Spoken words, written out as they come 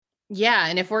Yeah,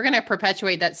 and if we're going to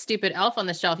perpetuate that stupid elf on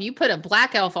the shelf, you put a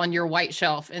black elf on your white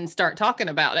shelf and start talking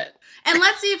about it. And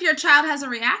let's see if your child has a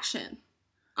reaction.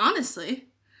 Honestly.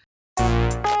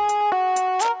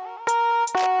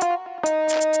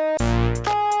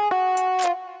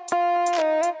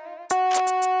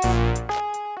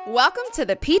 Welcome to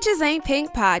the Peaches Ain't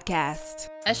Pink podcast.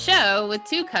 A show with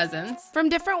two cousins from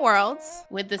different worlds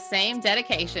with the same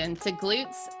dedication to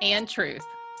glutes and truth.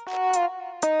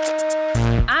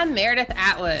 I'm Meredith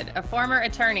Atwood, a former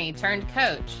attorney turned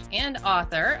coach and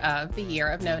author of The Year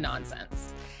of No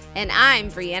Nonsense. And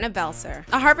I'm Brianna Belser,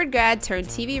 a Harvard grad turned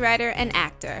TV writer and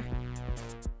actor.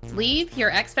 Leave your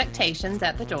expectations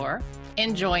at the door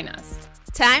and join us.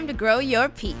 Time to grow your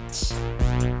peach.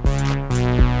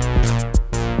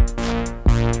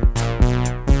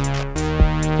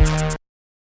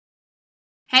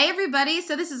 Hey everybody,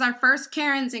 so this is our first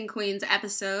Karens and Queens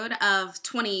episode of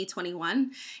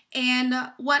 2021, and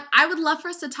what I would love for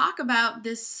us to talk about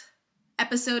this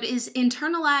episode is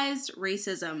internalized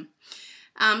racism.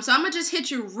 So I'm going to just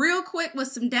hit you real quick with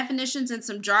some definitions and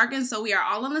some jargon so we are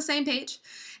all on the same page.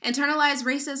 Internalized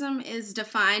racism is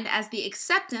defined as the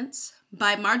acceptance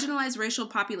by marginalized racial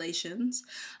populations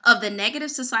of the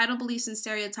negative societal beliefs and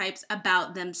stereotypes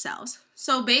about themselves.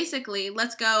 So basically,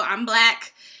 let's go, I'm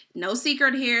black. No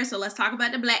secret here, so let's talk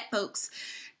about the black folks.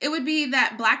 It would be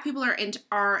that black people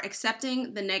are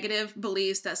accepting the negative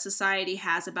beliefs that society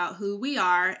has about who we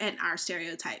are and our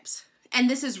stereotypes. And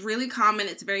this is really common,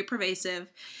 it's very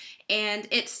pervasive, and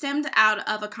it stemmed out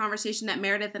of a conversation that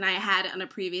Meredith and I had on a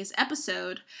previous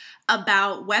episode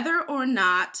about whether or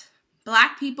not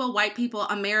black people, white people,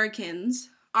 Americans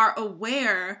are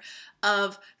aware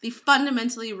of the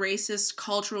fundamentally racist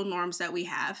cultural norms that we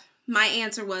have. My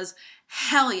answer was,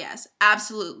 hell yes,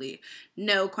 absolutely,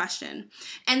 no question.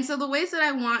 And so the ways that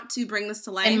I want to bring this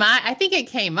to life. And I think it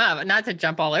came up, not to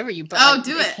jump all over you, but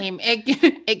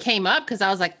it came up because I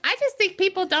was like, I just think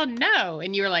people don't know.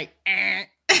 And you were like,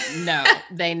 no,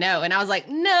 they know. And I was like,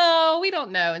 no, we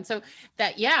don't know. And so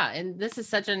and this is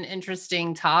such an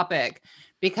interesting topic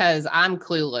because I'm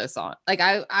clueless on,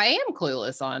 I am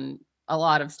clueless on a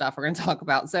lot of stuff we're going to talk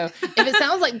about. So if it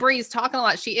sounds like Bree's talking a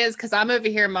lot, she is, because I'm over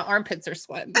here and my armpits are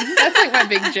sweating. That's like my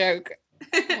big joke.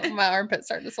 My armpits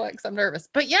starting to sweat because I'm nervous.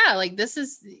 But yeah,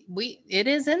 it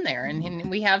is in there, and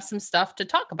we have some stuff to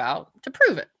talk about to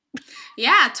prove it.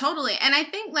 Yeah, totally. And I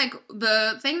think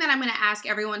the thing that I'm going to ask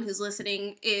everyone who's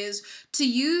listening is to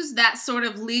use that sort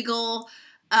of legal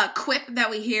quip that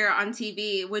we hear on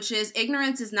TV, which is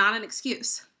ignorance is not an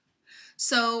excuse.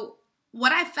 So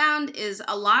what I found is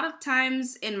a lot of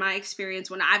times in my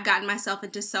experience when I've gotten myself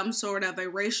into some sort of a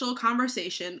racial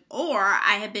conversation or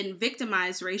I have been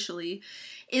victimized racially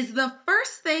is the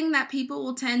first thing that people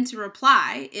will tend to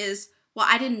reply is, well,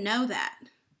 I didn't know that.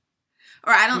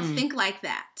 Or I don't think like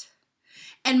that.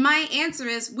 And my answer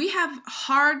is we have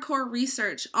hardcore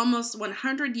research, almost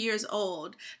 100 years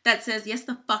old, that says, yes,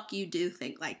 the fuck you do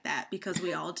think like that, because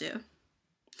we all do.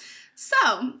 So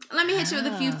let me hit you with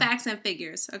a few facts and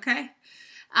figures, okay?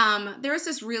 There was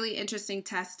this really interesting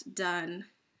test done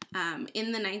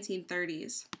in the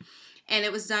 1930s, and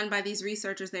it was done by these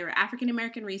researchers. They were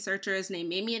African-American researchers named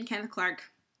Mamie and Kenneth Clark,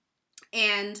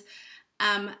 and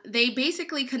they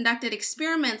basically conducted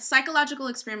experiments, psychological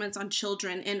experiments on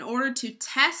children in order to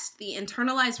test the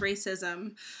internalized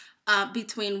racism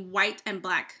between white and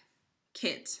black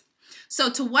kids. So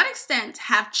to what extent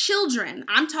have children,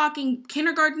 I'm talking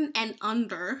kindergarten and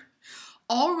under,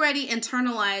 already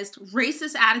internalized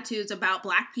racist attitudes about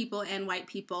black people and white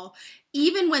people,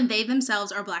 even when they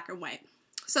themselves are black or white?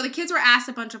 So the kids were asked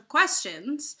a bunch of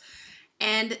questions,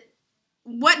 and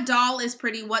what doll is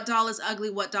pretty, what doll is ugly,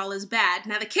 what doll is bad?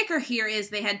 Now the kicker here is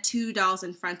they had two dolls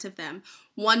in front of them.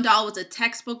 One doll was a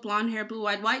textbook blonde hair,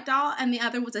 blue-eyed white doll, and the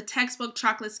other was a textbook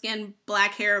chocolate skin,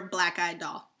 black hair, black-eyed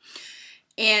doll.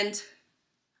 And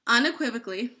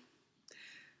unequivocally,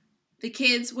 the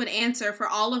kids would answer for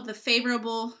all of the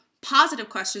favorable, positive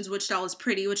questions, which doll is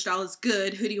pretty, which doll is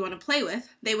good, who do you want to play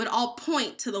with? They would all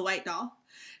point to the white doll.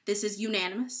 This is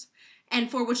unanimous.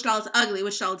 And for which doll is ugly,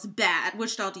 which doll is bad,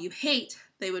 which doll do you hate,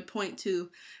 they would point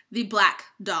to the black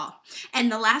doll.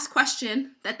 And the last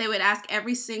question that they would ask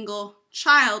every single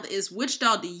child is, which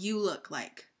doll do you look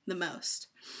like the most?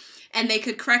 And they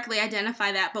could correctly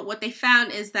identify that. But what they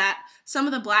found is that some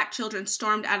of the black children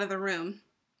stormed out of the room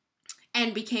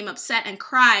and became upset and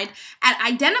cried at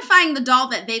identifying the doll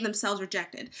that they themselves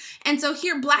rejected. And so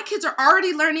here, black kids are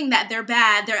already learning that they're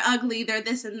bad, they're ugly, they're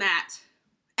this and that.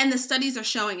 And the studies are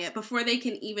showing it before they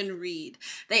can even read.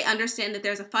 They understand that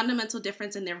there's a fundamental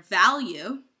difference in their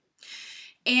value.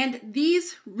 And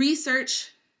these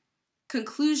research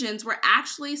conclusions were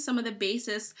actually some of the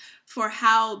basis for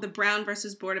how the Brown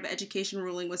versus Board of Education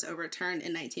ruling was overturned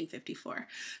in 1954.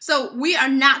 So we are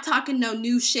not talking no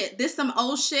new shit. This some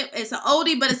old shit. It's an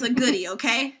oldie, but it's a goodie,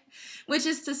 okay? Which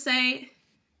is to say...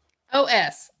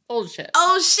 OS. Old shit.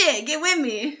 Old shit. Get with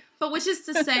me. But which is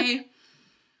to say...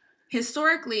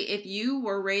 Historically, if you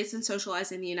were raised and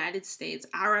socialized in the United States,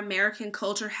 our American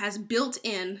culture has built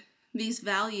in these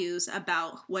values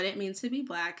about what it means to be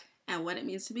Black and what it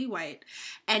means to be white.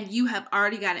 And you have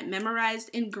already got it memorized,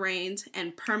 ingrained,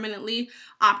 and permanently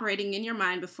operating in your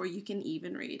mind before you can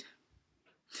even read.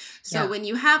 So when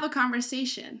you have a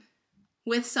conversation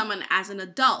with someone as an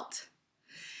adult,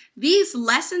 these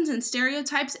lessons and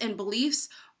stereotypes and beliefs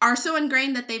are so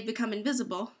ingrained that they've become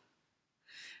invisible.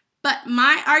 But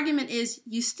my argument is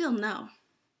you still know.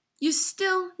 You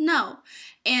still know.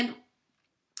 And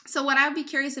so what I would be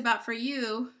curious about for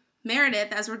you,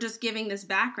 Meredith, as we're just giving this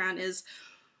background, is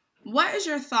what is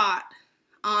your thought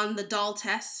on the Dall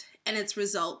test and its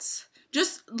results?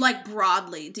 Just like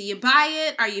broadly, do you buy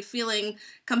it? Are you feeling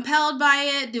compelled by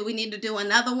it? Do we need to do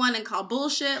another one and call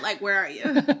bullshit? Like, where are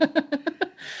you?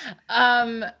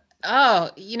 Oh,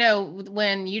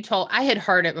 when you told, I had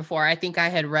heard it before. I think I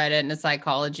had read it in a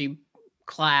psychology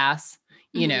class,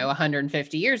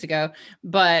 150 years ago,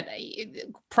 but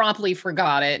promptly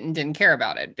forgot it and didn't care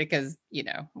about it because,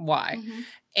 why? Mm-hmm.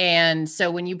 And so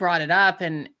when you brought it up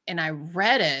and I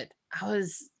read it,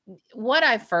 what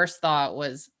I first thought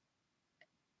was,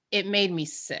 it made me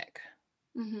sick.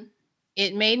 Mm-hmm.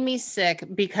 It made me sick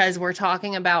because we're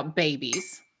talking about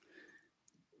babies.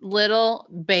 Little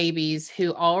babies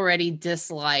who already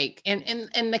dislike, and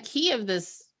the key of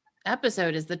this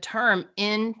episode is the term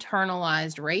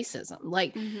internalized racism.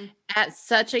 Like at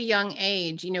such a young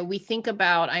age, we think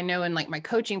about, I know in like my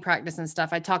coaching practice and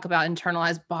stuff, I talk about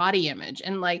internalized body image,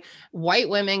 and like white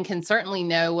women can certainly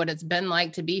know what it's been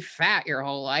like to be fat your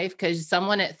whole life because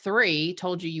someone at 3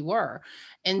 told you were.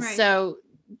 And right. So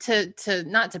to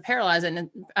not to paralyze it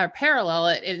or parallel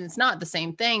it, it's not the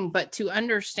same thing, but to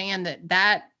understand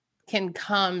that can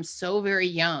come so very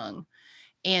young,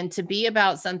 and to be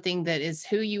about something that is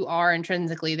who you are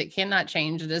intrinsically, that cannot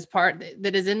change, that is part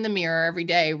that is in the mirror every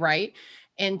day. Right.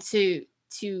 And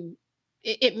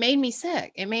it made me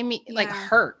sick. It made me like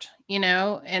hurt,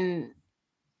 and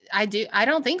I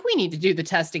don't think we need to do the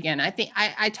test again. I think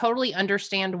I totally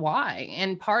understand why.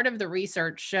 And part of the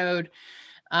research showed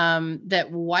that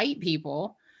white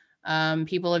people,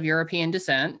 people of European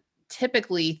descent,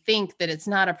 typically think that it's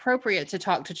not appropriate to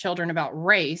talk to children about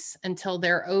race until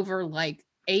they're over like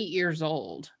 8 years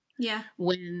old. Yeah.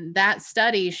 When that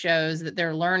study shows that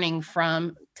they're learning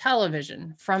from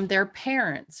television, from their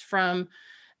parents,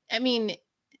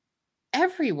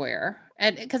 everywhere.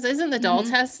 And because isn't the Dall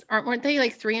test, weren't they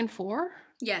like 3 and 4?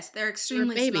 Yes, they're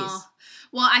extremely small.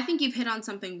 Well, I think you've hit on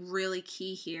something really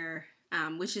key here.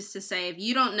 Which is to say, if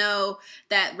you don't know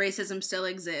that racism still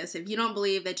exists, if you don't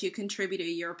believe that you contributed,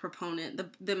 you're a proponent,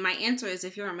 my answer is,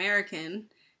 if you're American,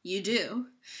 you do.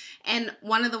 And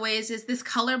one of the ways is this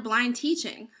colorblind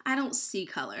teaching. I don't see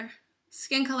color.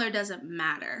 Skin color doesn't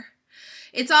matter.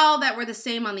 It's all that we're the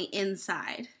same on the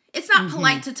inside. It's not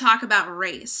polite to talk about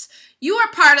race. You are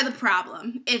part of the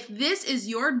problem. If this is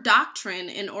your doctrine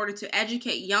in order to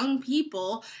educate young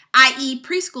people, i.e.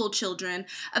 preschool children,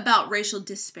 about racial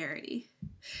disparity.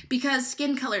 Because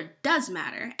skin color does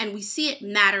matter, and we see it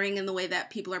mattering in the way that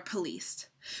people are policed.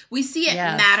 We see it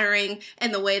mattering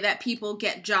in the way that people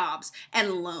get jobs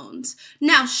and loans.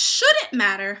 Now, should it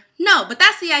matter? No, but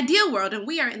that's the ideal world, and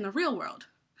we are in the real world.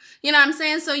 You know what I'm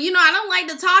saying? So, I don't like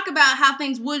to talk about how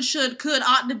things would, should, could,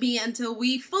 ought to be until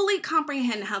we fully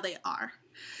comprehend how they are.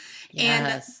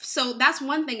 Yes. And so that's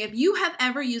one thing. If you have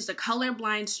ever used a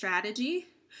colorblind strategy,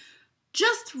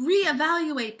 just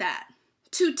reevaluate that.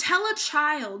 To tell a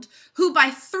child who by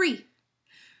 3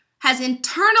 has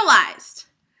internalized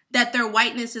that their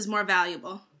whiteness is more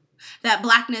valuable, that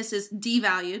blackness is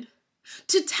devalued,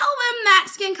 to tell them that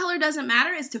skin color doesn't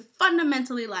matter is to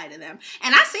fundamentally lie to them.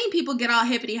 And I've seen people get all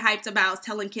hippity hyped about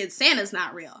telling kids Santa's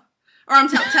not real. Or I'm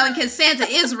telling kids Santa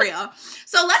is real.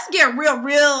 So let's get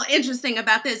real interesting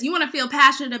about this. You want to feel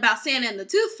passionate about Santa and the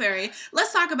Tooth Fairy?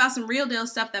 Let's talk about some real deal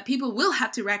stuff that people will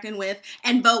have to reckon with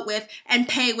and vote with and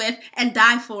pay with and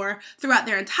die for throughout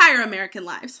their entire American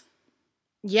lives.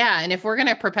 Yeah, and if we're going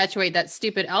to perpetuate that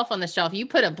stupid elf on the shelf, you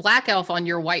put a black elf on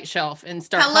your white shelf and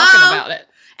start talking about it.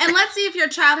 And let's see if your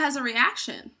child has a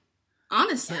reaction.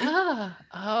 Honestly. Yeah.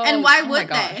 Oh, and why would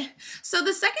they? So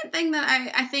the second thing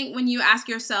that I think when you ask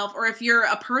yourself, or if you're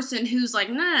a person who's like,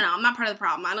 no, I'm not part of the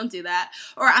problem. I don't do that.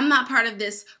 Or I'm not part of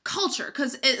this culture.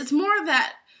 Because it's more of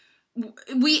that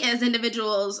we as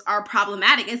individuals are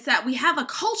problematic. It's that we have a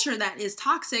culture that is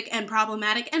toxic and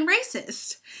problematic and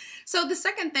racist. So the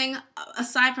second thing,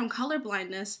 aside from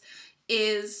colorblindness,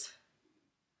 is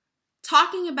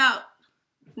talking about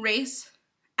race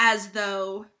as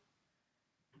though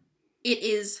it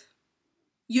is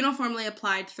uniformly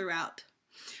applied throughout,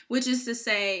 which is to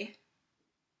say,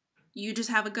 you just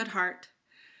have a good heart.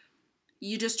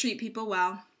 You just treat people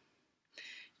well.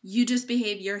 You just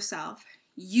behave yourself.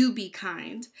 You be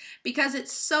kind. Because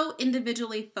it's so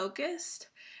individually focused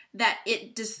that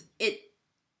it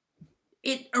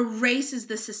erases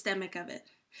the systemic of it.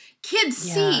 Kids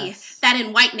see that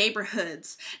in white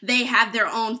neighborhoods, they have their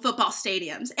own football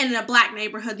stadiums. And in a black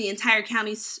neighborhood, the entire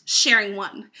county's sharing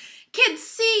one. Kids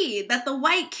see that the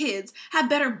white kids have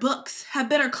better books, have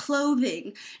better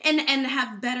clothing, and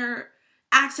have better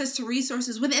access to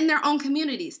resources within their own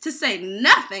communities, to say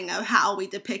nothing of how we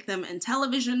depict them in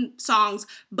television, songs,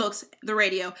 books, the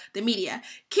radio, the media.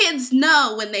 Kids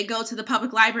know when they go to the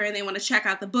public library and they want to check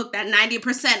out the book that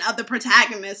 90% of the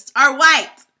protagonists are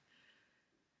white.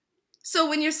 So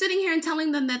when you're sitting here and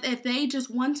telling them that if they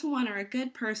just one-to-one are a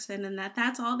good person and that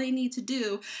that's all they need to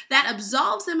do, that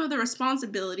absolves them of the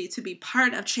responsibility to be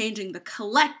part of changing the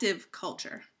collective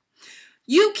culture.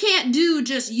 You can't do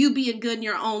just you being good in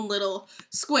your own little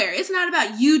square. It's not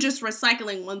about you just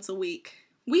recycling once a week.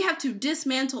 We have to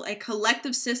dismantle a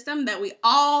collective system that we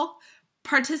all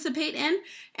participate in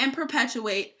and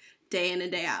perpetuate day in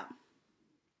and day out.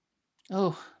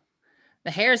 Oh,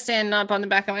 the hair standing up on the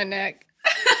back of my neck.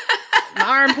 My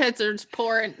armpits are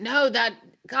pouring. No,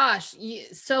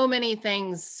 so many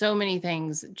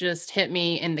things just hit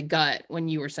me in the gut when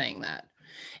you were saying that.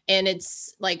 And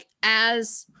it's like,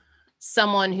 as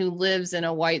someone who lives in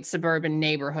a white suburban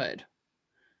neighborhood,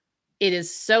 it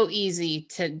is so easy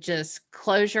to just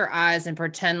close your eyes and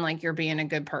pretend like you're being a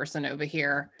good person over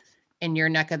here in your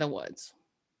neck of the woods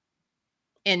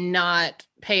and not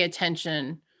pay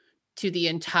attention to the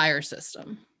entire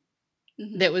system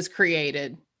that was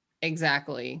created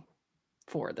exactly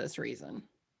for this reason,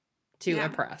 to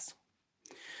oppress.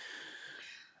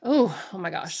 Oh my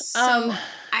gosh. So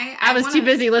I was too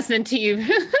busy listening to you.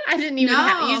 I didn't even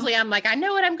usually I'm like, I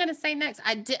know what I'm going to say next.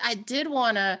 I did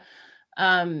want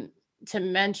to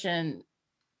mention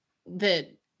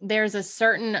that there's a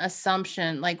certain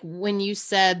assumption, like when you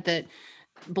said that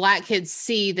Black kids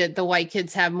see that the white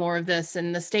kids have more of this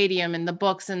and the stadium and the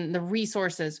books and the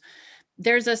resources,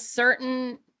 there's a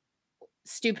certain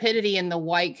stupidity in the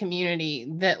white community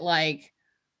that like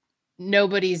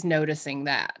nobody's noticing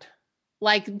that.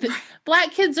 Like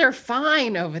Black kids are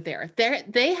fine over there.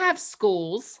 They have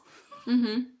schools.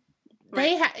 Mm-hmm.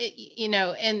 They have,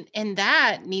 and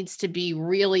that needs to be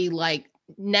really like,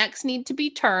 necks need to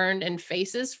be turned and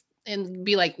faces and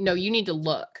be like, no, you need to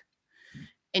look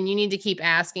and you need to keep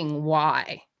asking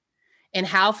why and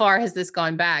how far has this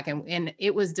gone back? And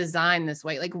it was designed this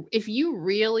way. Like if you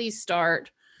really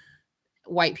start,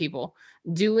 white people,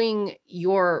 doing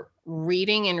your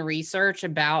reading and research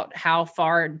about how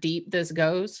far deep this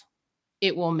goes,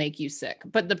 it will make you sick.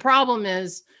 But the problem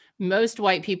is most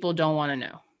white people don't want to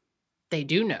know. They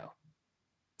do know.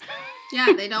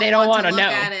 Yeah, they don't want to look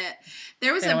at it.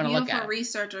 There was a beautiful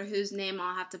researcher whose name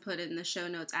I'll have to put in the show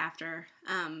notes after.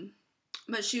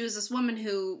 But she was this woman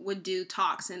who would do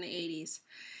talks in the 80s.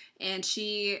 And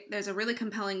there's a really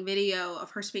compelling video of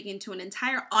her speaking to an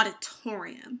entire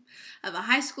auditorium of a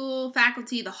high school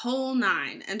faculty, the whole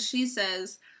nine. And she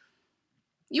says,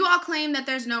 you all claim that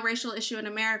there's no racial issue in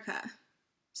America.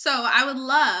 So I would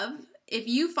love, if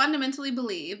you fundamentally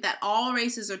believe that all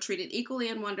races are treated equally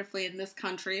and wonderfully in this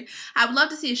country, I would love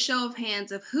to see a show of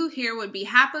hands of who here would be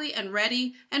happily and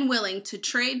ready and willing to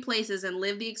trade places and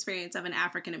live the experience of an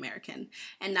African American.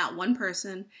 And not one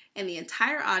person in the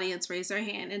entire audience raised their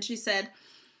hand. And she said,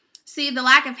 see, the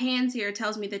lack of hands here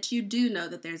tells me that you do know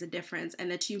that there's a difference and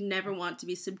that you never want to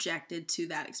be subjected to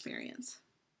that experience.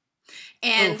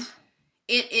 And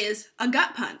it is a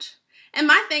gut punch. And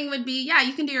my thing would be, yeah,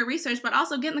 you can do your research, but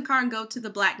also get in the car and go to the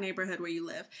Black neighborhood where you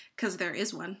live, because there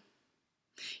is one.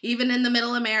 Even in the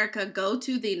middle America, go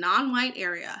to the non-white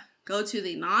area, go to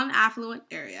the non-affluent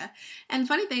area. And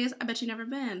funny thing is, I bet you've never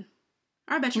been.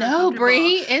 Or I bet you're uncomfortable.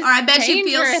 Bree, or I bet you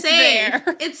feel safe.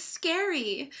 There. It's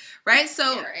scary, right?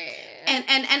 So, and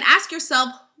ask yourself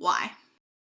why.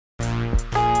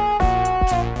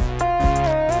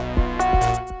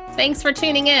 Thanks for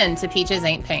tuning in to Peaches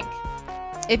Ain't Pink.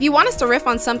 If you want us to riff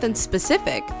on something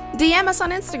specific, DM us on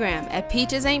Instagram at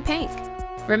Peaches Ain't Pink.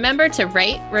 Remember to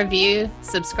rate, review,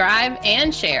 subscribe,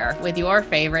 and share with your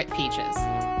favorite peaches.